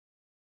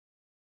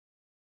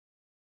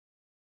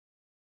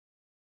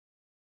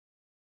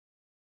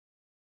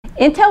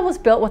Intel was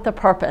built with a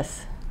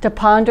purpose, to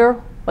ponder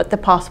what the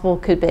possible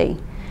could be,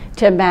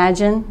 to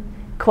imagine,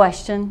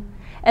 question,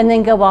 and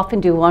then go off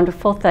and do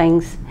wonderful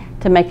things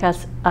to make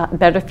us a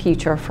better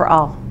future for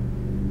all.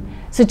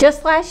 So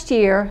just last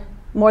year,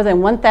 more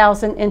than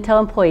 1,000 Intel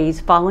employees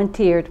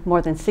volunteered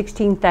more than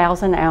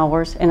 16,000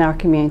 hours in our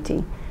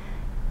community.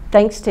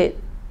 Thanks to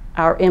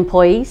our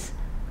employees,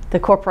 the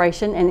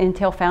corporation, and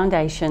Intel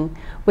Foundation,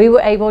 we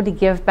were able to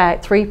give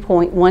back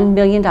 $3.1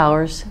 million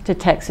to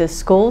Texas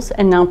schools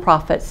and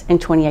nonprofits in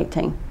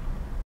 2018.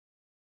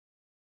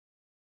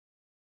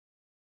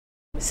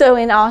 So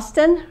in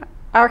Austin,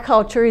 our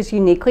culture is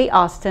uniquely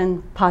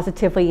Austin,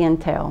 positively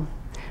Intel.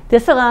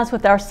 This aligns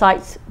with our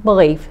site's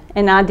belief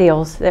and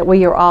ideals that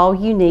we are all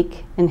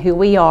unique in who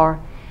we are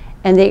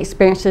and the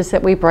experiences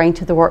that we bring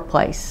to the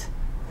workplace.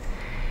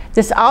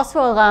 This also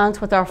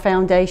aligns with our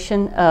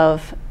foundation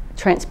of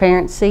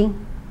transparency,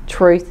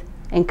 truth,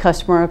 and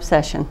customer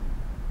obsession.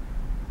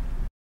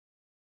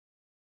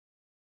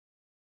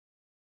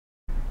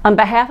 On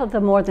behalf of the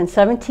more than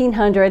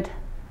 1,700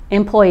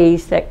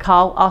 employees that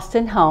call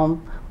Austin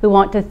home, we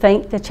want to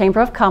thank the Chamber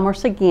of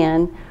Commerce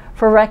again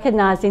for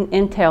recognizing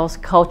Intel's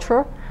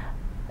culture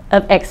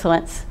of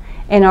excellence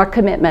and our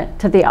commitment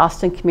to the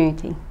Austin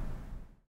community.